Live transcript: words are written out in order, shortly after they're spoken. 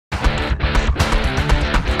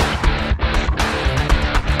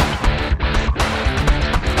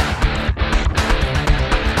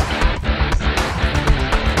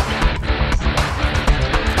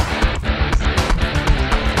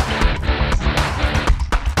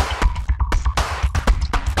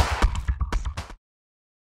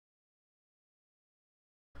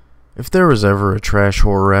If there was ever a trash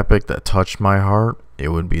horror epic that touched my heart, it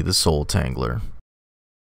would be the Soultangler.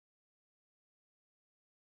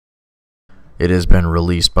 It has been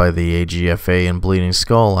released by the AGFA and Bleeding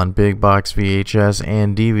Skull on big box VHS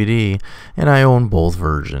and DVD, and I own both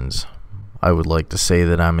versions. I would like to say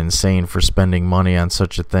that I'm insane for spending money on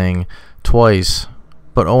such a thing twice,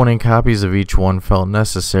 but owning copies of each one felt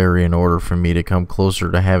necessary in order for me to come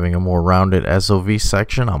closer to having a more rounded SOV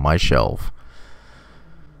section on my shelf.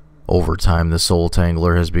 Over time, the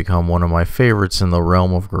Soultangler has become one of my favorites in the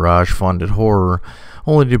realm of garage-funded horror,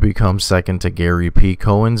 only to become second to Gary P.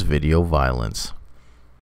 Cohen's video violence.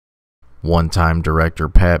 One-time director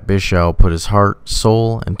Pat Bishow put his heart,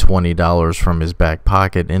 soul, and $20 from his back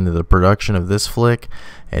pocket into the production of this flick,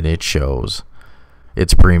 and it shows.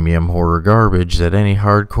 It's premium horror garbage that any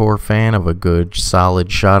hardcore fan of a good, solid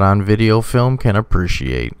shot-on-video film can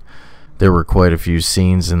appreciate. There were quite a few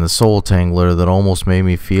scenes in the Soultangler that almost made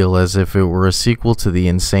me feel as if it were a sequel to the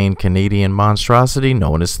insane Canadian monstrosity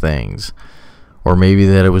known as Things. Or maybe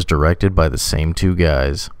that it was directed by the same two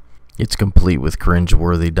guys. It's complete with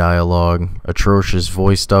cringe-worthy dialogue, atrocious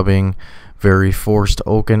voice dubbing, very forced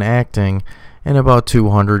oaken acting, and about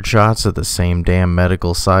 200 shots of the same damn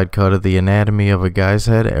medical side cut of the anatomy of a guy's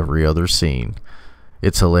head every other scene.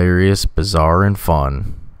 It's hilarious, bizarre, and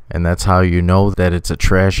fun. And that's how you know that it's a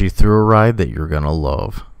trashy thrill ride that you're gonna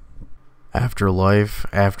love. After life,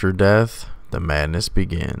 after death, the madness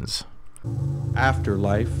begins. After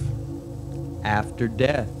life, after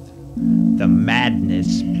death, the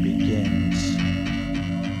madness begins.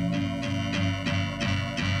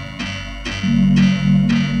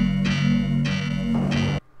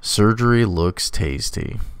 Surgery looks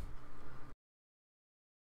tasty.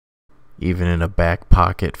 Even in a back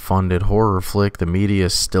pocket funded horror flick, the media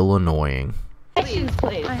is still annoying. Please.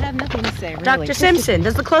 I have nothing to say, really. Dr. Simpson,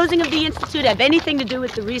 does the closing of the Institute have anything to do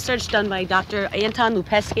with the research done by Dr. Anton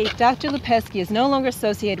Lupesky? Dr. Lupesky is no longer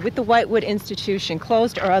associated with the Whitewood Institution,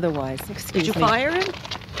 closed or otherwise. Excuse me. Did you fire him?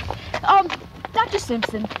 Dr.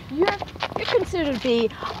 Simpson, you're considered to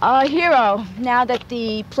be a hero now that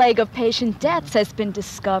the plague of patient deaths has been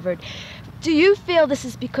discovered. Do you feel this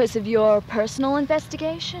is because of your personal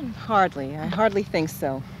investigation? Hardly. I hardly think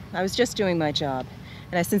so. I was just doing my job.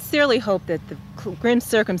 And I sincerely hope that the grim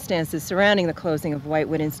circumstances surrounding the closing of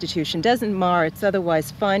Whitewood Institution doesn't mar its otherwise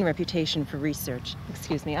fine reputation for research.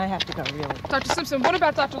 Excuse me, I have to go, really. Dr. Simpson, what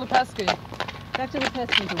about Dr. Lupesky? Dr.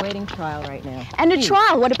 Lupesky is awaiting trial right now. And a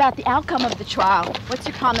trial? What about the outcome of the trial? What's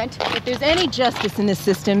your comment? If there's any justice in this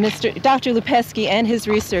system, Dr. Lupesky and his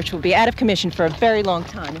research will be out of commission for a very long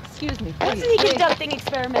time. Excuse me, please. Wasn't he conducting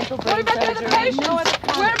experimental brain surgery?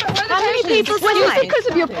 How many people Was it because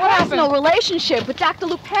of your personal relationship with Dr.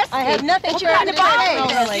 Lupesky? I have nothing to do with personal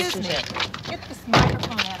relationship. Get this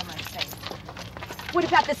microphone out of my face. What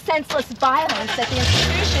about the senseless violence at the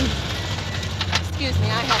institution? Excuse me,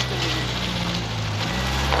 I have to leave.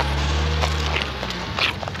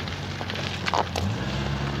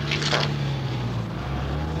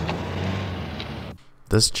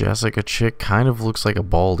 This Jessica chick kind of looks like a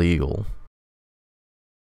bald eagle.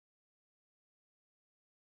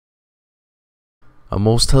 A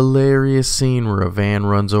most hilarious scene where a van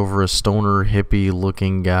runs over a stoner hippie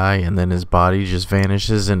looking guy and then his body just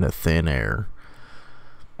vanishes into thin air.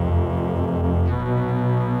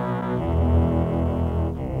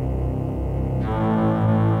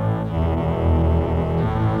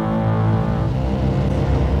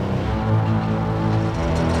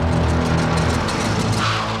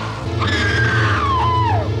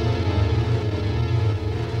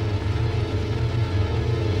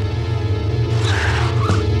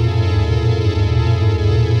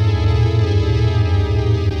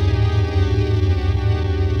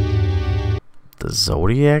 The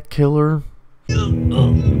Zodiac Killer?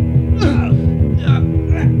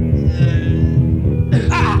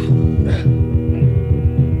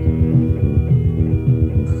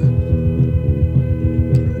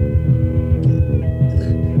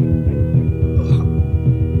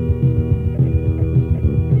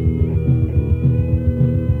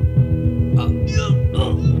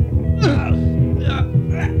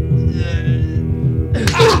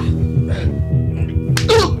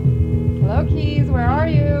 Hello, Keys, where are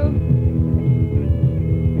you?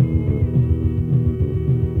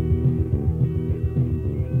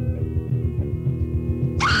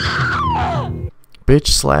 Bitch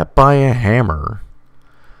slapped by a hammer.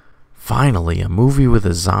 Finally, a movie with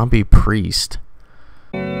a zombie priest.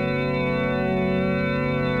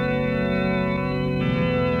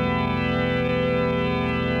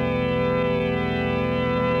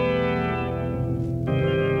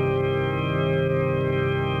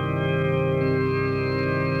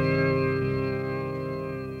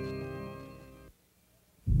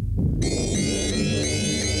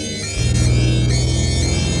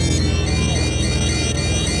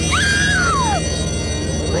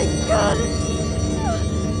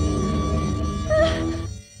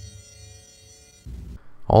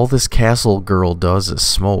 All this castle girl does is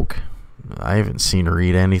smoke. I haven't seen her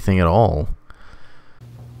eat anything at all.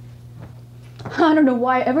 I don't know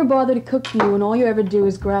why I ever bother to cook for you when all you ever do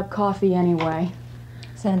is grab coffee anyway.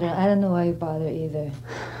 Sandra, I don't know why you bother either.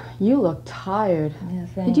 You look tired. Yeah,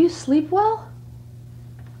 thanks. Did you sleep well?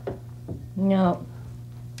 No.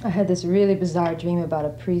 I had this really bizarre dream about a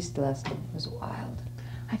priest last night. It was wild.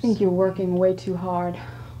 I think you're working way too hard.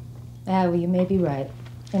 Ah, well, you may be right.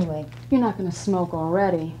 Anyway. You're not gonna smoke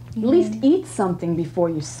already. At least eat something before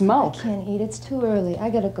you smoke. I can't eat. It's too early. I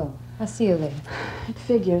gotta go. I'll see you later. It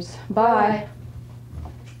figures. Bye.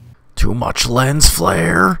 Too much lens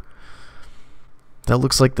flare? That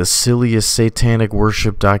looks like the silliest satanic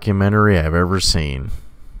worship documentary I've ever seen.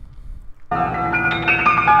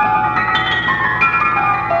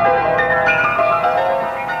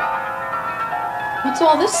 What's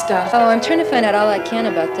all this stuff? Oh, I'm trying to find out all I can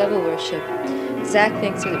about devil worship. Zach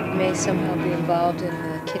thinks that it may somehow be involved in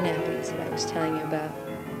the kidnappings that I was telling you about.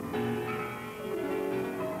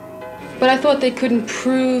 But I thought they couldn't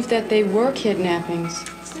prove that they were kidnappings.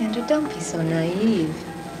 Sandra, don't be so naive.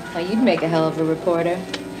 Oh, you'd make a hell of a reporter.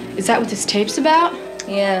 Is that what this tape's about?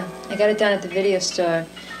 Yeah, I got it down at the video store.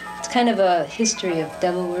 It's kind of a history of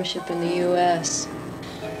devil worship in the U.S.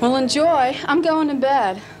 Well, enjoy. I'm going to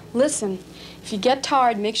bed. Listen, if you get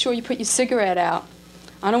tired, make sure you put your cigarette out.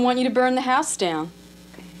 I don't want you to burn the house down.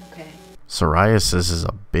 Okay. Psoriasis is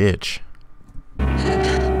a bitch.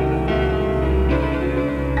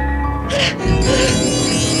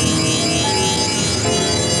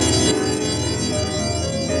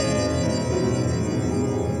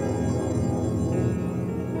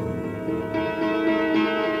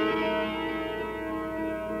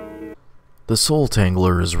 The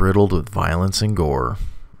Soultangler is riddled with violence and gore.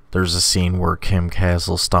 There's a scene where Kim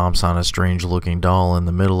Castle stomps on a strange-looking doll in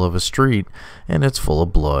the middle of a street, and it's full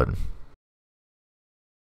of blood.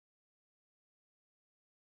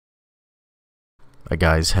 A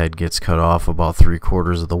guy's head gets cut off about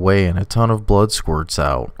 3/4 of the way, and a ton of blood squirts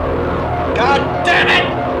out. God damn it!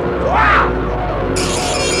 Wow!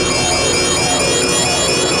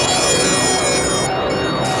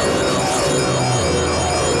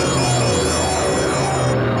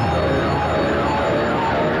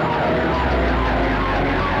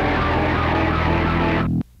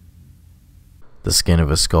 The skin of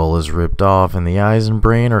a skull is ripped off, and the eyes and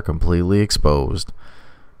brain are completely exposed.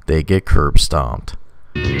 They get curb stomped.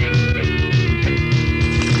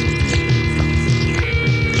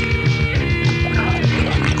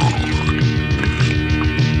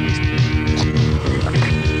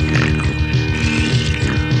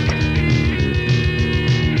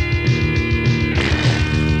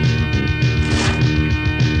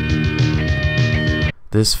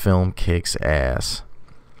 This film kicks ass.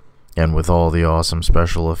 And with all the awesome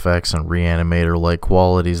special effects and reanimator-like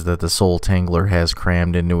qualities that the Soultangler has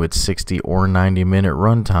crammed into its 60 or 90-minute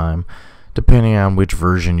runtime, depending on which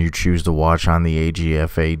version you choose to watch on the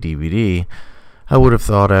AGFA DVD, I would have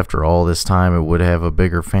thought after all this time it would have a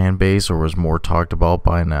bigger fan base or was more talked about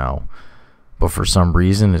by now. But for some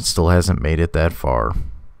reason it still hasn't made it that far.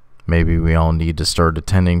 Maybe we all need to start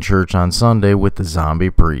attending church on Sunday with the zombie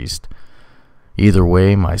priest. Either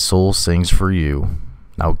way, my soul sings for you.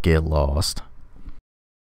 Now get lost.